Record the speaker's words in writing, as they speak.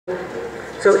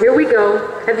So here we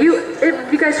go. Have you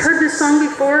guys heard this song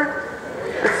before?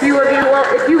 A few of you. Well,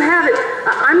 if you haven't,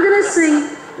 I'm gonna sing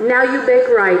 "Now You Bake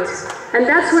Right," and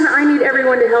that's when I need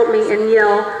everyone to help me and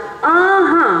yell,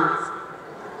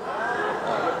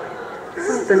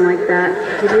 something like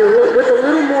that, with a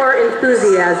little more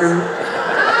enthusiasm.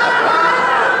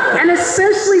 And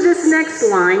especially this next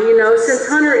line, you know, since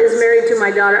Hunter is married to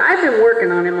my daughter, I've been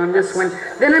working on him on this one.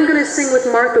 Then I'm gonna sing with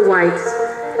Martha White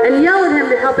and yell at him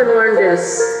to help him learn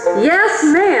this. Yes,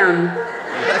 ma'am.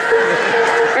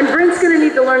 And Brent's gonna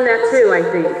need to learn that too, I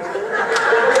think.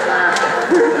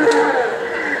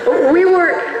 We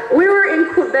were in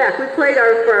Quebec. We played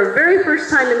for our very first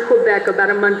time in Quebec about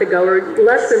a month ago, or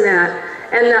less than that.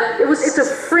 And it's a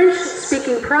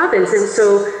French-speaking province, and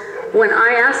so when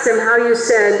I asked them how you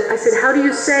said, I said, how do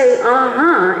you say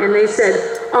and they said,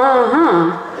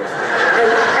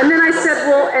 and then I said,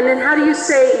 well, and then how do you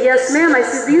say yes, ma'am? I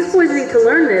said, these boys need to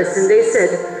learn this, and they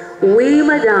said, oui,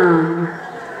 madame.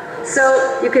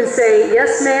 So you can say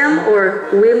yes, ma'am, or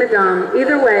oui, madame.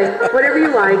 Either way, whatever you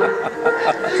like,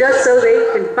 just so they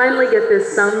can finally get this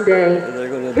someday.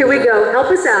 Here we go. Help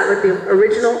us out with the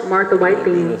original Martha White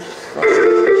theme.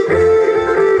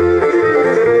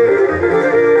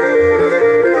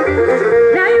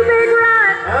 Now you bake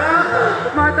right,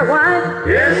 Martha White.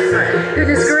 Yes, ma'am.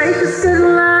 Goodness gracious, good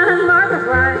line, Martha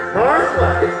White. Martha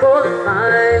White. For the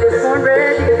finest cornbread